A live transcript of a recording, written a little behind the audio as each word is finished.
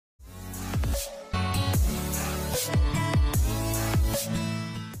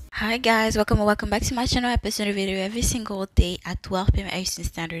Hi guys, welcome back to my channel. I post a new video every single day at 12 p.m. Eastern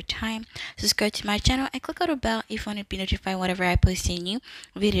Standard Time. Subscribe to my channel and click on the bell if you want to be notified whenever I post a new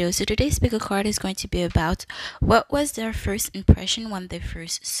video. So today's pick a card is going to be about what was their first impression when they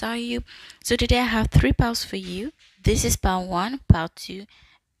first saw you. So today I have three piles for you. This is pile 1, pile 2,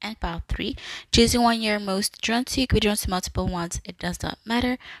 and pile 3. Choosing one you're most drawn to. You could be drawn to multiple ones. It does not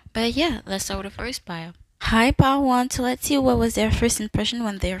matter. But yeah, let's start with the first pile. Hi, Pal One. So let's see what was their first impression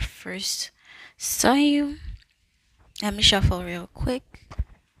when they first saw you. Let me shuffle real quick.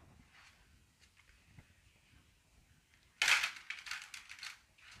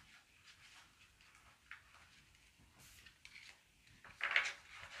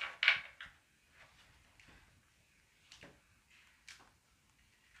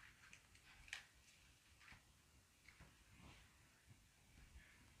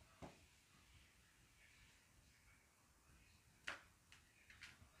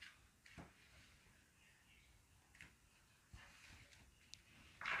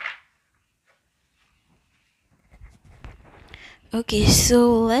 Okay,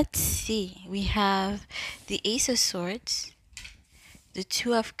 so let's see. We have the Ace of Swords, the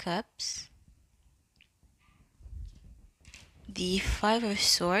Two of Cups, the Five of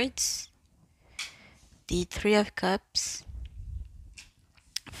Swords, the Three of Cups,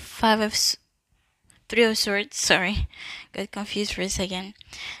 Three of Swords. Sorry, got confused for a second.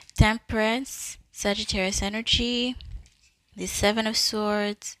 Temperance, Sagittarius energy, the Seven of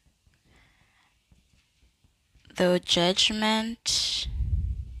Swords, the Judgment,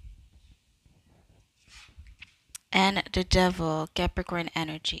 and the Devil, Capricorn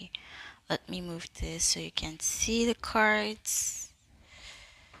energy. Let me move this so you can see the cards.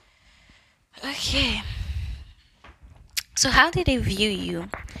 Okay. So how did they view you?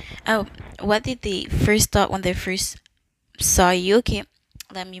 Oh, what did they first thought when they first saw you? Okay,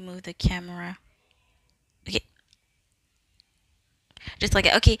 let me move the camera. Okay, just like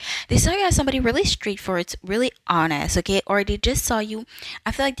it. Okay, they saw you as somebody really straightforward, really honest. Okay, or they just saw you.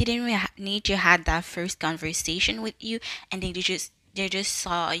 I feel like they didn't really need to had that first conversation with you, and they just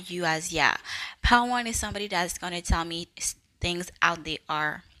saw you as, yeah, Power One is somebody that's gonna tell me things out they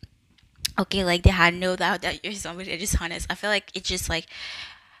are. Okay, like they had no doubt that you're somebody that is honest. I feel like it's just like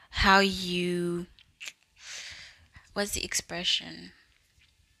how you, what's the expression?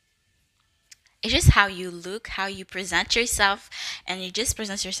 It's just how you look, how you present yourself, and you just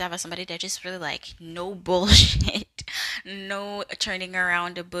present yourself as somebody that just really like no bullshit, no turning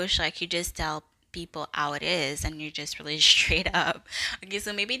around the bush. Like you just tell people how it is, and you're just really straight up. Okay,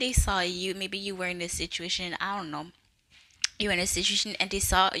 so maybe they saw you, maybe you were in this situation. I don't know. You were in a situation and they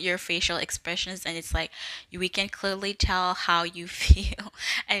saw your facial expressions, and it's like we can clearly tell how you feel,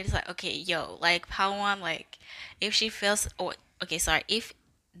 and it's like, okay, yo, like how one, like if she feels, or okay, sorry, if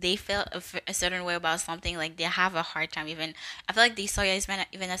they feel a certain way about something, like they have a hard time even. I feel like they saw you as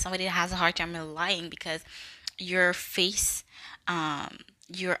even as somebody that has a hard time in lying, because your face,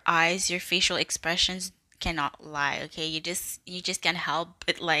 your eyes, your facial expressions cannot lie. Okay, you just can't help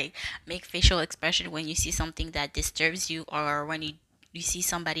but like make facial expression when you see something that disturbs you, or when you see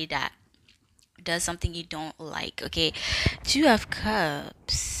somebody that does something you don't like. Okay, Two of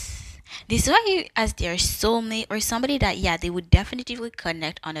Cups, they saw you as their soulmate, or somebody that, yeah, they would definitely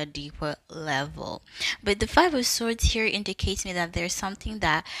connect on a deeper level. But the Five of Swords here indicates me that there's something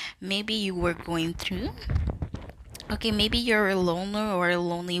that maybe you were going through. Okay, maybe you're a loner or a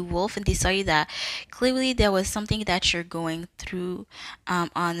lonely wolf, and they saw you that clearly there was something that you're going through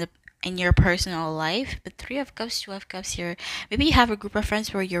on the in your personal life. But Three of Cups, Two of Cups here, maybe you have a group of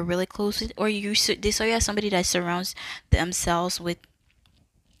friends where you're really close with, or they saw you as somebody that surrounds themselves with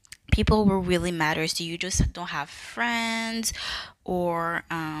people who really matters to you. Just don't have friends, or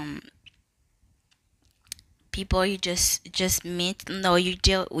people you just meet. No,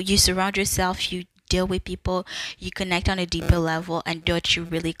 you surround yourself, you deal with people, you connect on a deeper level, and that you're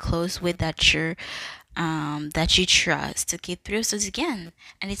really close with, that you trust. Okay, Three of Swords again,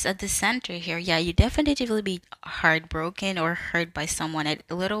 and it's at the center here. Yeah, you definitely will be heartbroken or hurt by someone. It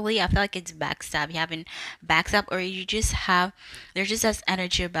literally, I feel like it's backstab. You haven't backstab, or you just have, there's just this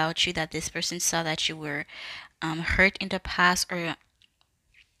energy about you that this person saw that you were hurt in the past, or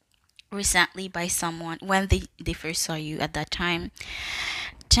recently by someone when they first saw you at that time.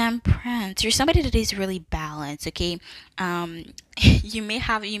 Temperance, you're somebody that is really balanced. Okay, you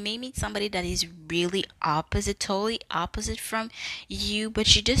may meet somebody that is really opposite, totally opposite from you,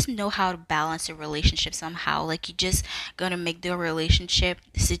 but you just know how to balance a relationship somehow. Like you just gonna make the relationship,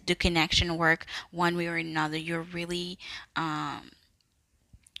 the connection work one way or another. You're really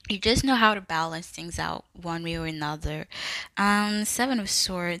You just know how to balance things out one way or another. Seven of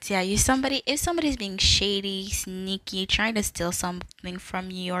Swords. Yeah, you somebody if somebody's being shady, sneaky, trying to steal something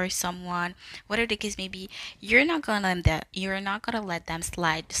from you or someone, whatever the case may be, you're not gonna let them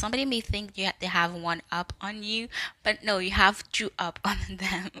slide. Somebody may think they have one up on you, but no, you have two up on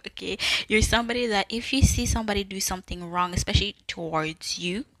them. Okay, you're somebody that if you see somebody do something wrong, especially towards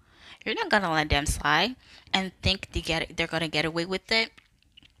you, you're not gonna let them slide and think they're gonna get away with it.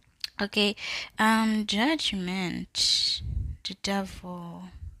 Okay, judgment, the devil,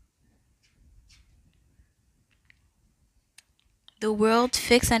 the world,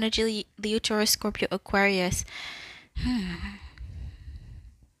 fixed energy, Leo, Taurus, Scorpio, Aquarius.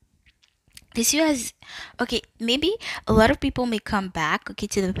 This you has okay. Maybe a lot of people may come back, okay,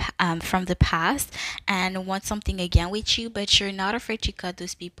 to from the past and want something again with you, but you're not afraid to cut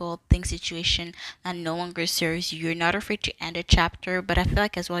those people, things, situation that no longer serves you. You're not afraid to end a chapter, but I feel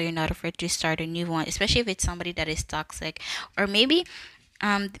like as well you're not afraid to start a new one, especially if it's somebody that is toxic, or maybe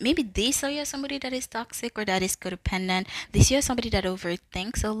they saw you as somebody that is toxic or that is codependent. They see you as somebody that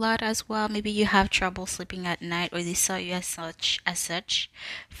overthinks a lot as well. Maybe you have trouble sleeping at night, or they saw you as such.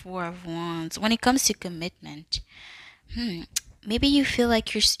 Four of Wands. When it comes to commitment, maybe you feel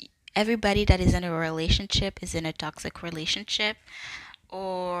like everybody that is in a relationship is in a toxic relationship,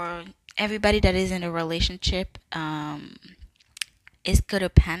 or everybody that is in a relationship is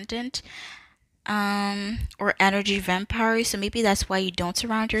codependent, or energy vampires. So maybe that's why you don't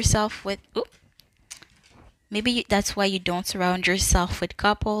surround yourself with that's why you don't surround yourself with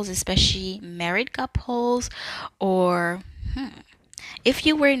couples, especially married couples. Or if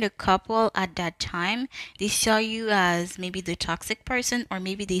you were in a couple at that time, they saw you as maybe the toxic person, or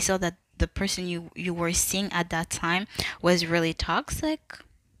maybe they saw that the person you were seeing at that time was really toxic.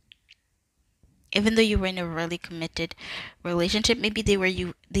 Even though you were in a really committed relationship, maybe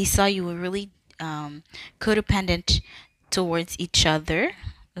they saw you were really codependent towards each other.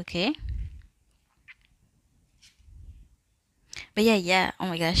 Okay. But yeah. Oh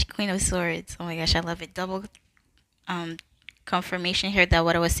my gosh, Queen of Swords. Oh my gosh, I love it. Double um confirmation here that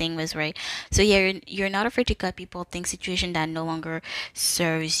what I was saying was right. So yeah, you're not afraid to cut people, think, situation that no longer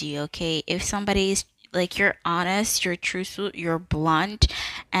serves you. Okay. If somebody is like, you're honest, you're truthful, you're blunt,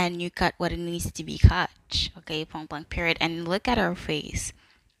 and you cut what it needs to be cut. Okay, point blank period. And look at our face,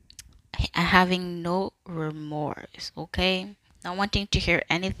 having no remorse. Okay, not wanting to hear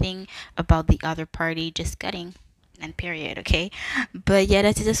anything about the other party, just cutting and period. Okay, but yeah,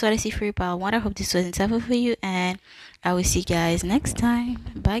 that's what I see for you, pal. One, I hope this was insightful for you, and I will see you guys next time.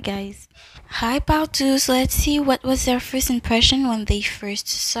 Bye, guys. Hi, pal. So let's see what was their first impression when they first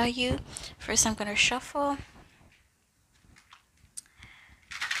saw you. First, I'm gonna shuffle.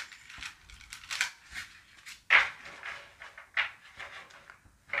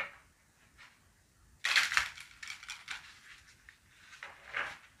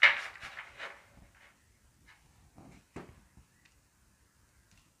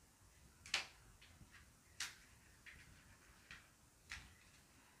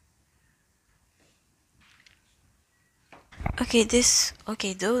 Okay,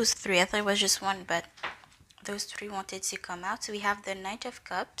 those three. I thought it was just one, but those three wanted to come out. So we have the Knight of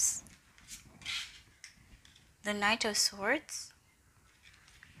Cups, the Knight of Swords,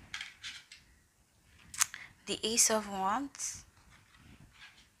 the Ace of Wands,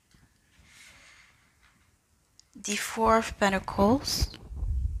 the Four of Pentacles,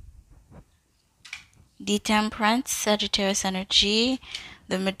 the Temperance, Sagittarius energy,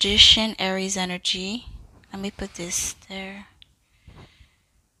 the Magician, Aries energy. Let me put this there.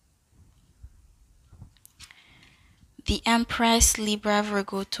 The Empress, Libra,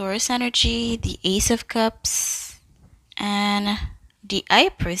 Virgo, Taurus energy, the Ace of Cups, and the High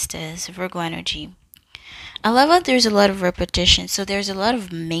Priestess, Virgo energy. I love how there's a lot of repetition. So there's a lot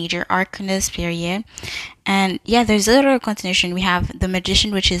of major arcanas, period. And yeah, there's a little continuation. We have the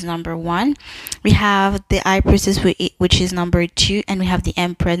Magician, which is number one. We have the High Priestess, which is number two. And we have the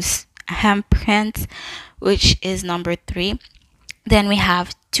Empress, which is number three. Then we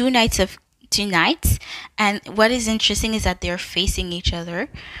have two knights. And what is interesting is that they're facing each other,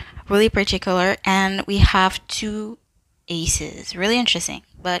 really particular. And we have two aces. Really interesting.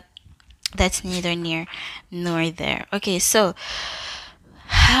 But that's neither near nor there. Okay, so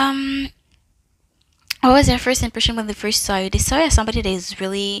what was their first impression when they first saw you? They saw you as somebody that is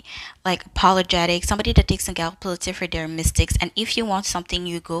really like apologetic, somebody that takes accountability for their mistakes, and if you want something,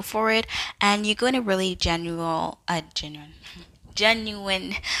 you go for it, and you go in a really genuine.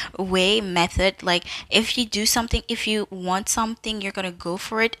 genuine way method. Like if you do something, if you want something, you're gonna go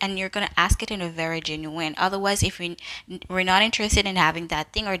for it and you're gonna ask it in a very genuine. Otherwise, if we're not interested in having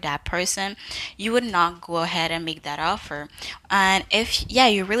that thing or that person, you would not go ahead and make that offer. And if, yeah,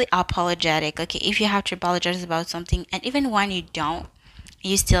 you're really apologetic, okay, if you have to apologize about something, and even when you don't,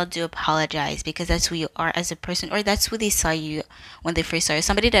 you still do apologize because that's who you are as a person, or that's who they saw you when they first saw you.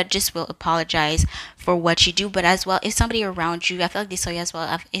 Somebody that just will apologize for what you do, but as well, if somebody around you, I feel like they saw you as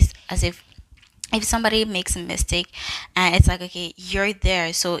well as if somebody makes a mistake, and it's like, okay, you're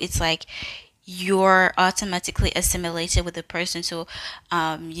there, so it's like you're automatically assimilated with the person. So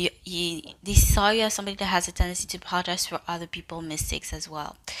they saw you as somebody that has a tendency to apologize for other people's mistakes as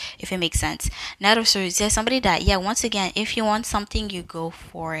well, if it makes sense. Not also is there somebody that, yeah, once again, if you want something, you go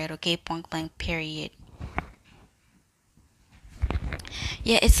for it, okay, point blank period.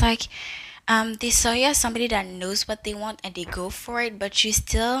 Yeah, it's like they saw you as somebody that knows what they want and they go for it, but you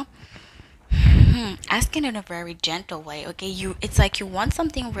still asking in a very gentle way, okay? It's like you want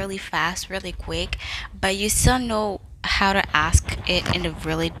something really fast, really quick, but you still know how to ask it in a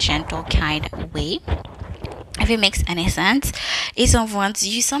really gentle kind of way. If it makes any sense, if someone's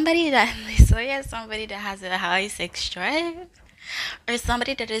you somebody that so yeah, somebody that has a high sex drive, or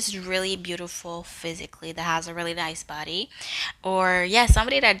somebody that is really beautiful physically, that has a really nice body, or yeah,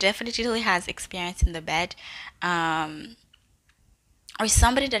 somebody that definitely has experience in the bed, um, or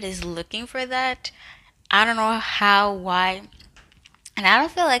somebody that is looking for that. I don't know how, why, and I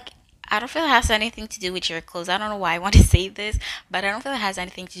don't feel it has anything to do with your clothes. I don't know why I want to say this, but I don't feel it has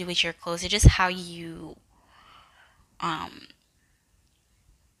anything to do with your clothes. It's just how you um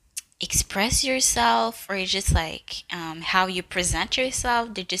express yourself, or it's just like how you present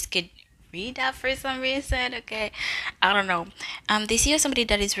yourself. They just could read that for some reason, okay? I don't know. They see you as somebody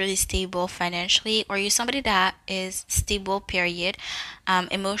that is really stable financially, or you're somebody that is stable period,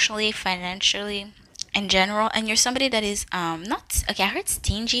 emotionally, financially, in general, and you're somebody that is not okay. I heard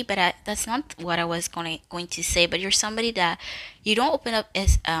stingy, but that's not what I was going to say. But you're somebody that you don't open up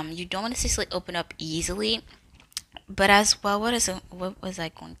as you don't necessarily open up easily, but as well, what was I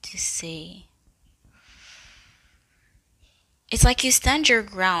going to say? It's like you stand your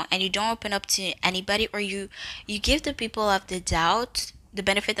ground and you don't open up to anybody, or you give the people of the doubt the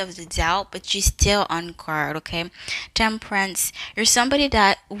benefit of the doubt, but you still on guard, okay? Temperance, you're somebody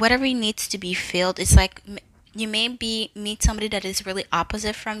that whatever needs to be filled, it's like you may be meet somebody that is really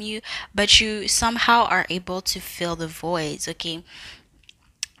opposite from you, but you somehow are able to fill the voids, okay?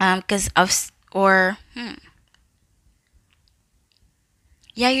 Because or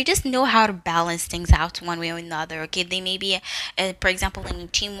yeah, you just know how to balance things out one way or another. Okay, they may be, for example, in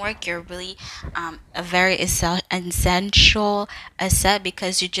teamwork, you're really a very essential asset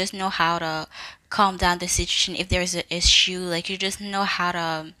because you just know how to calm down the situation if there's an issue. Like you just know how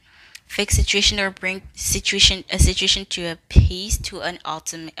to fix situation or bring situation to a peace, to an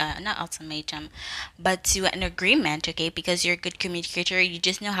ultimate not ultimatum, but to an agreement. Okay, because you're a good communicator, you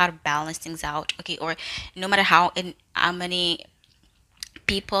just know how to balance things out. Okay, or no matter how many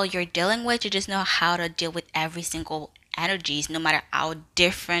people you're dealing with, you just know how to deal with every single energies, no matter how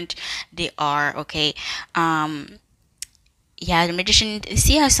different they are. Okay, um, yeah, the magician,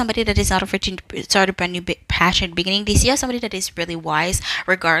 see how somebody that is not afraid to start a brand new passion beginning. They see how somebody that is really wise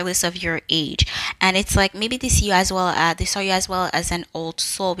regardless of your age. And it's like maybe they see you as well they saw you as well as an old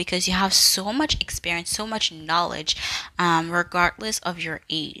soul because you have so much experience, so much knowledge, regardless of your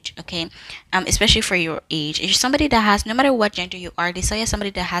age. Okay, especially for your age, if you're somebody that has, no matter what gender you are, they saw you as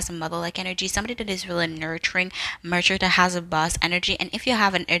somebody that has a mother-like energy, somebody that is really nurturing, mature, that has a boss energy. And if you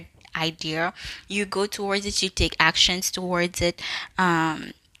have an idea, you go towards it, you take actions towards it.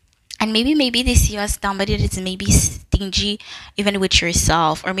 And maybe they see you as somebody that's maybe stingy even with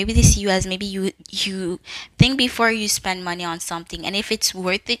yourself, or maybe they see you as maybe you think before you spend money on something, and if it's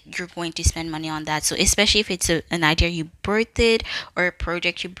worth it, you're going to spend money on that. So especially if it's an idea you birthed it, or a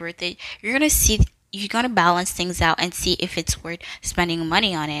project you birthed it, you're gonna balance things out and see if it's worth spending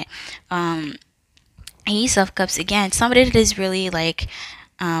money on it. um Ace of Cups, again, somebody that is really like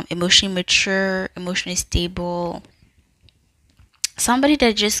emotionally mature, emotionally stable, somebody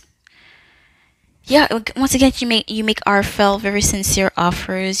that just, yeah, once again, you make heartfelt, very sincere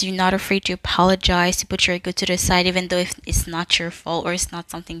offers. You're not afraid to apologize, to put your ego to the side, even though if it's not your fault or it's not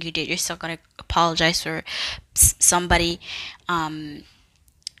something you did, you're still gonna apologize for somebody um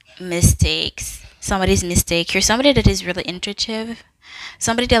somebody's mistake. You're somebody that is really intuitive,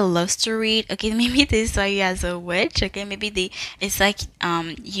 somebody that loves to read. Okay, maybe they saw you as a witch. Okay, maybe it's like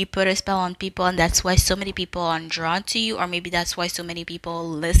you put a spell on people, and that's why so many people are drawn to you, or maybe that's why so many people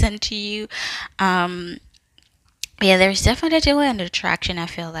listen to you. um Yeah, there's definitely an attraction, I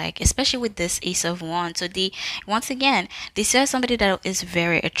feel like, especially with this Ace of Wands. So the once again, this is somebody that is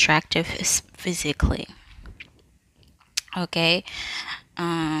very attractive physically. Okay.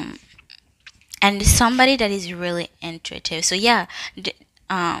 Um and somebody that is really intuitive. So yeah,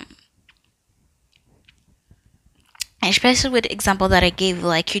 um especially with the example that I gave,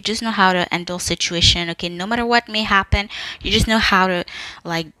 like you just know how to handle situation. Okay, no matter what may happen, you just know how to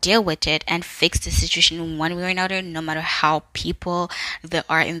like deal with it and fix the situation one way or another, no matter how people that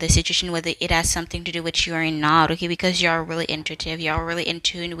are in the situation, whether it has something to do with you or not. Okay, because you're really intuitive, you're really in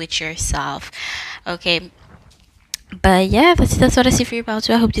tune with yourself. Okay, but yeah, that's what I see for you about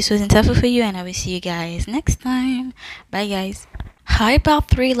too. I hope this was insightful for you, and I will see you guys next time. Bye guys. Hi, about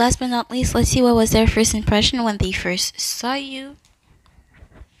three. Last but not least, let's see what was their first impression when they first saw you.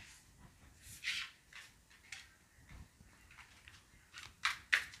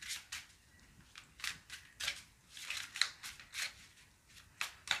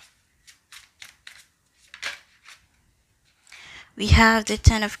 We have the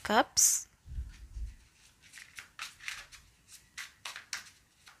Ten of Cups.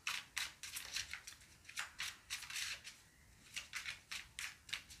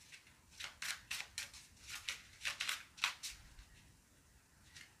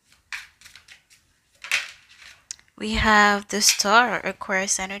 We have the Star,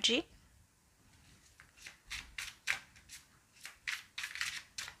 Aquarius energy.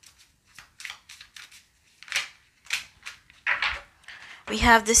 We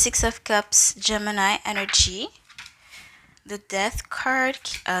have the Six of Cups, Gemini energy. The Death card,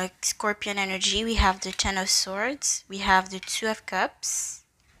 Scorpion energy. We have the Ten of Swords. We have the Two of Cups.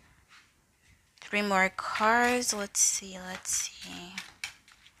 Three more cards. Let's see.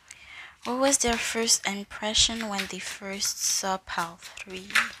 What was their first impression when they first saw pile 3?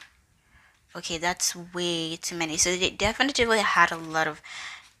 Okay, that's way too many. So they definitely had a lot of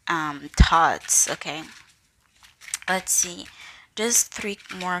thoughts. Okay, let's see. Just three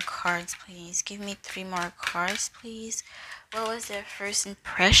more cards, please. Give me three more cards, please. What was their first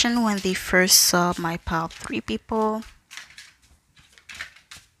impression when they first saw my pile 3 people?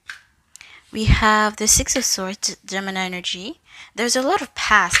 We have the Six of Swords, Gemini energy. There's a lot of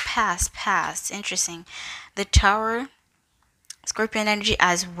past. Interesting. The Tower, Scorpion energy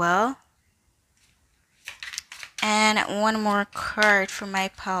as well. And one more card for my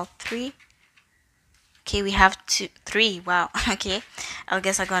pile 3. Okay, we have 3. Wow. Okay, I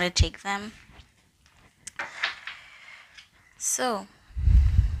guess I'm gonna take them. So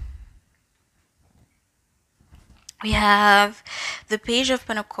we have the Page of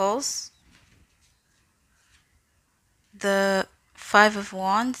Pentacles, the Five of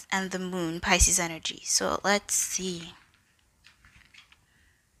Wands, and the Moon, Pisces energy. So let's see.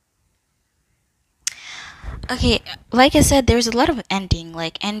 Okay, like I said, there's a lot of ending,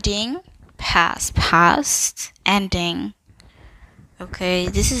 like ending, past, ending. Okay,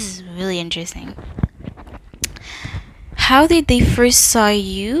 this is really interesting. How did they first saw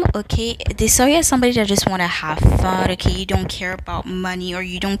you? Okay, they saw you as somebody that just want to have fun. Okay, you don't care about money, or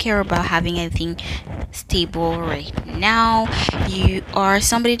you don't care about having anything stable right now. You are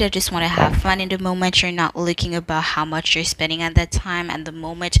somebody that just want to have fun in the moment. You're not looking about how much you're spending at that time and the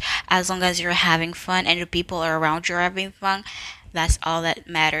moment. As long as you're having fun and the people around you are having fun, that's all that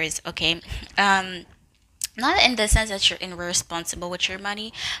matters. Okay. Not in the sense that you're irresponsible with your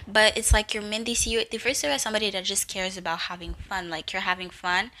money, but it's like you're Mindy. See you the first time as somebody that just cares about having fun. Like you're having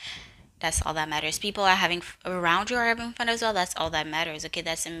fun, that's all that matters. People are having around you are having fun as well. That's all that matters. Okay,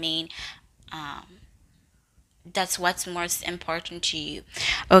 that's the main. Um, that's what's most important to you.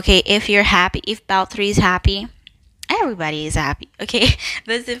 Okay, if you're happy, if Bout Three is happy, everybody is happy. Okay,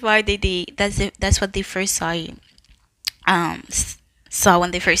 that's the part they that's what they first saw you. Saw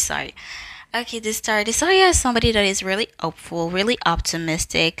when they first saw you. Okay, this star. This star is somebody that is really hopeful, really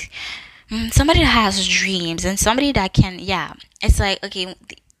optimistic. Somebody that has dreams and somebody that can, yeah. It's like, okay,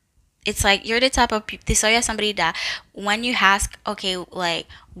 it's like you're the type of people. This is somebody that when you ask, okay, like,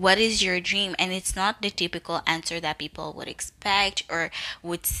 what is your dream? And it's not the typical answer that people would expect or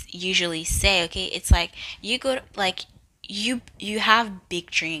would usually say. Okay, it's like you go, like, you have big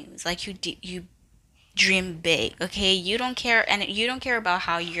dreams. Like you dream big. Okay, you don't care, and you don't care about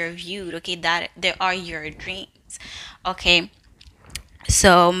how you're viewed. Okay, that there are your dreams. Okay,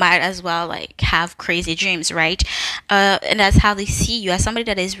 so might as well like have crazy dreams, right? And that's how they see you, as somebody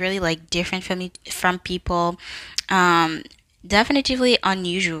that is really like different from people. um Definitively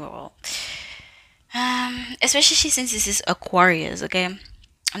unusual, especially since this is Aquarius. Okay,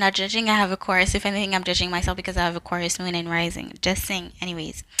 I'm not judging. I have Aquarius. If anything, I'm judging myself because I have Aquarius moon and rising. Just saying.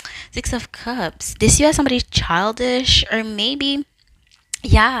 Anyways, Six of Cups. This you as somebody childish, or maybe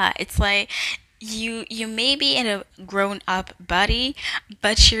yeah, it's like you may be in a grown up body,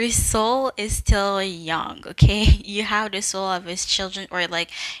 but your soul is still young. Okay, you have the soul of his children, or like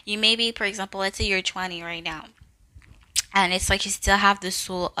you may be, for example, let's say you're 20 right now, and it's like you still have the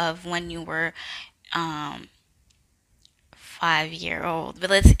soul of when you were um 5 year old. But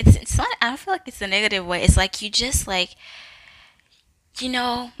it's not. I don't feel like it's a negative way. It's like you just like you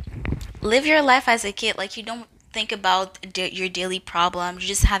know live your life as a kid. Like you don't think about your daily problems.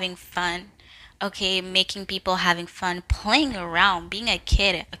 You're just having fun. Okay, making people having fun, playing around, being a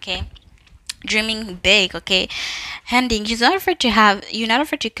kid. Okay, dreaming big. Okay, handing. You're not afraid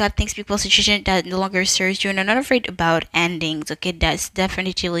to cut things, people's situation that no longer serves you. And you're not afraid about endings. Okay, that's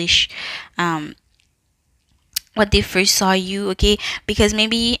definitely um what they first saw you. Okay, because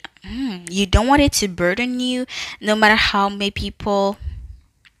maybe you don't want it to burden you, no matter how many people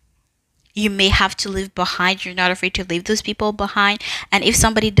you may have to leave behind. You're not afraid to leave those people behind. And if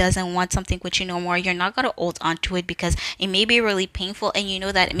somebody doesn't want something with you no more, you're not going to hold on to it because it may be really painful. And you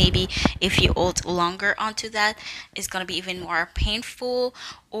know that maybe if you hold longer onto that, it's going to be even more painful.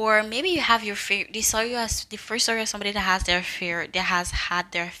 Or maybe you have your fear. They first saw you as somebody that has their fear, that has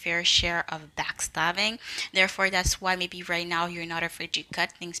had their fair share of backstabbing. Therefore, that's why maybe right now you're not afraid to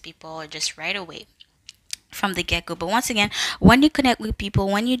cut things, people, or just right away from the get go. But once again, when you connect with people,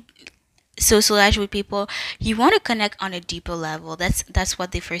 when you socialize with people, you want to connect on a deeper level. That's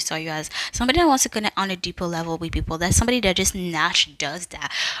what they first saw you as, somebody that wants to connect on a deeper level with people. That's somebody that just naturally does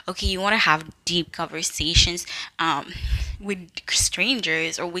that. Okay, you want to have deep conversations with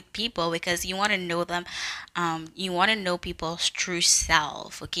strangers or with people because you want to know them. You want to know people's true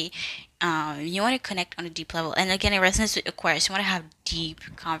self. Okay, you want to connect on a deep level. And again, it resonates with Aquarius. You want to have deep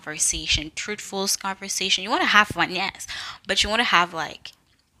conversation, truthful conversation. You want to have fun, yes, but you want to have like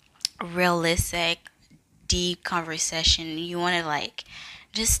realistic, deep conversation. You want to like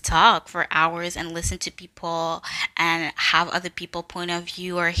just talk for hours and listen to people and have other people point of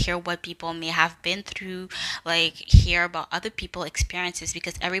view or hear what people may have been through, like hear about other people experiences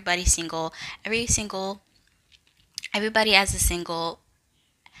because every single everybody has a single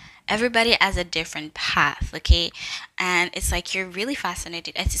everybody has a different path. Okay, and it's like you're really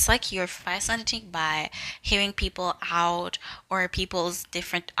fascinated, it's just like you're fascinated by hearing people out or people's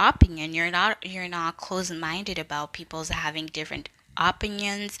different opinion. You're not closed-minded about people's having different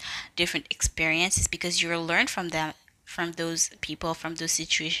opinions, different experiences, because you learn from them, from those people, from those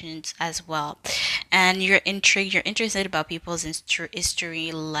situations as well. And you're intrigued, you're interested about people's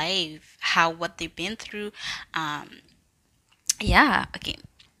history, life, how, what they've been through. Yeah, okay.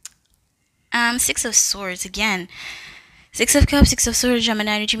 Six of Swords again. Six of Cups, Six of Swords,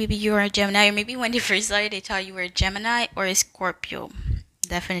 Gemini energy. Maybe you are a Gemini, or maybe when they first saw you, they thought you were a Gemini or a Scorpio.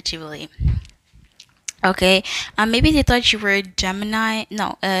 Definitively. Okay. Maybe they thought you were a Gemini.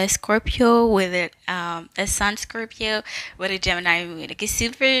 No, a Scorpio with a Sun Scorpio with a Gemini moon. Okay,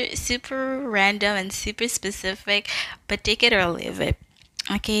 super random and super specific, but take it or leave it.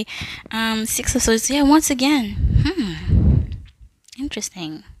 Okay. Six of Swords. Yeah. Once again.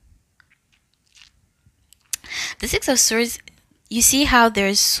 Interesting. The Six of Swords, you see how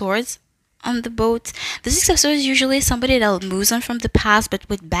there's swords on the boat? The Six of Swords usually is somebody that moves on from the past but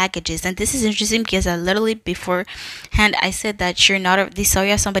with baggages. And this is interesting because I literally beforehand I said that you're not, they saw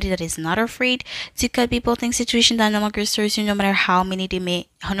you as somebody that is not afraid to cut people, things, situation that no longer serves you, no matter how many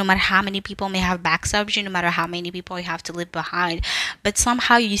no matter how many people may have backstabbed you, no matter how many people you have to leave behind. But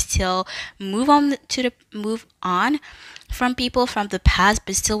somehow you still move on from people from the past,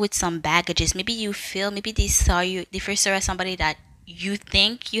 but still with some baggages. Maybe you feel, maybe they first saw you as somebody that you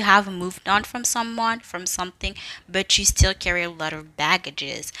think you have moved on from someone, from something, but you still carry a lot of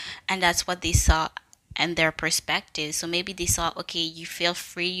baggages. And that's what they saw and their perspective. So maybe they saw, okay, you feel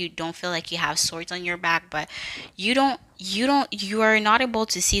free, you don't feel like you have swords on your back, but you are not able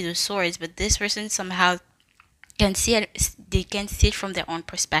to see the swords, but this person somehow can see it, they can see it from their own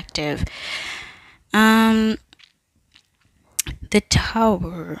perspective. Um, the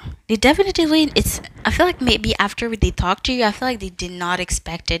Tower. They definitely. It's. I feel like maybe after they talked to you, I feel like they did not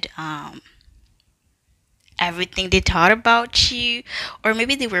expected everything they thought about you, or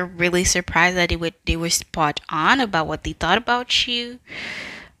maybe they were really surprised that they were spot on about what they thought about you.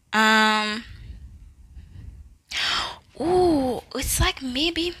 Um. Ooh, it's like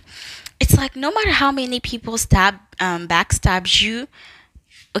maybe it's like no matter how many people backstabs you,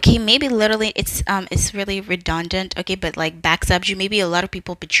 okay, maybe literally it's really redundant, okay, but like backstabs you, maybe a lot of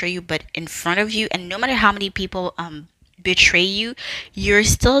people betray you but in front of you, and no matter how many people betray you, you're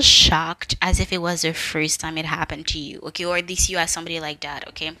still shocked as if it was the first time it happened to you, okay? Or they see you as somebody like that,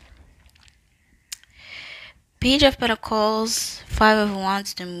 okay? Page of Pentacles, Five of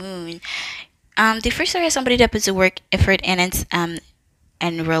Wands, the Moon. The first area is somebody that puts the work, effort,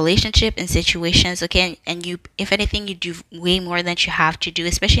 and relationship and situations, okay, and you, if anything, you do way more than you have to do,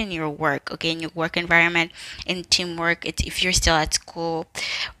 especially in your work, okay, in your work environment, in teamwork. It's if you're still at school,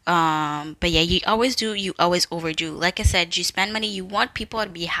 but yeah, you always do, you always overdo. Like I said, you spend money, you want people to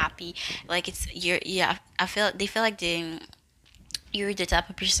be happy, like it's you're, yeah, I feel, they feel like you're the type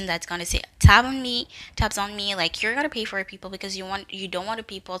of person that's gonna say tabs on me, like you're gonna pay for people because you don't want the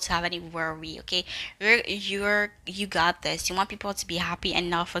people to have any worry, okay? You got this. You want people to be happy and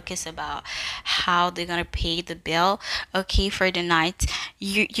not focus about how they're gonna pay the bill, okay, for the night.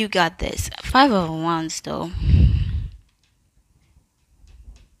 You got this. Five of Wands though.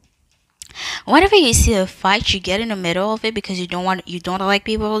 Whenever you see a fight, you get in the middle of it because you don't like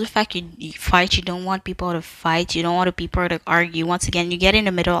people to fight. You fight. You don't want people to fight. You don't want people to argue. Once again, you get in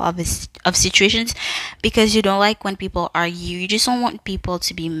the middle of of situations because you don't like when people argue. You just don't want people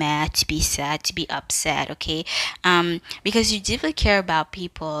to be mad, to be sad, to be upset. Okay, because you deeply care about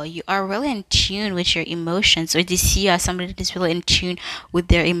people. You are really in tune with your emotions, or they see you as somebody that is really in tune with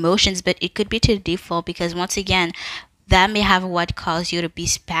their emotions. But it could be to default because once again, that may have what caused you to be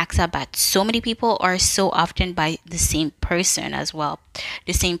backed up by so many people or so often by the same person as well,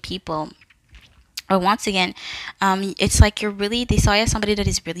 the same people. Or once again, it's like you're really, they saw you as somebody that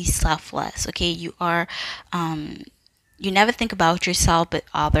is really selfless, okay? You are, you never think about yourself but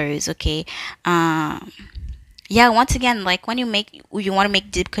others, okay? Yeah, once again, like when you want to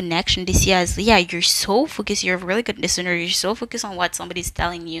make deep connection this year is, yeah, you're so focused, you're a really good listener, you're so focused on what somebody's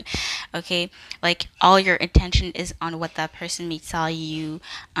telling you, okay? Like all your attention is on what that person may tell you,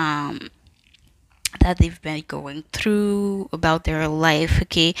 that they've been going through about their life,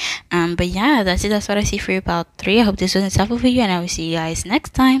 okay? But yeah, that's it. That's what I see for you about three. I hope this was insightful for you, and I will see you guys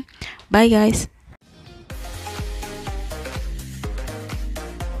next time. Bye, guys.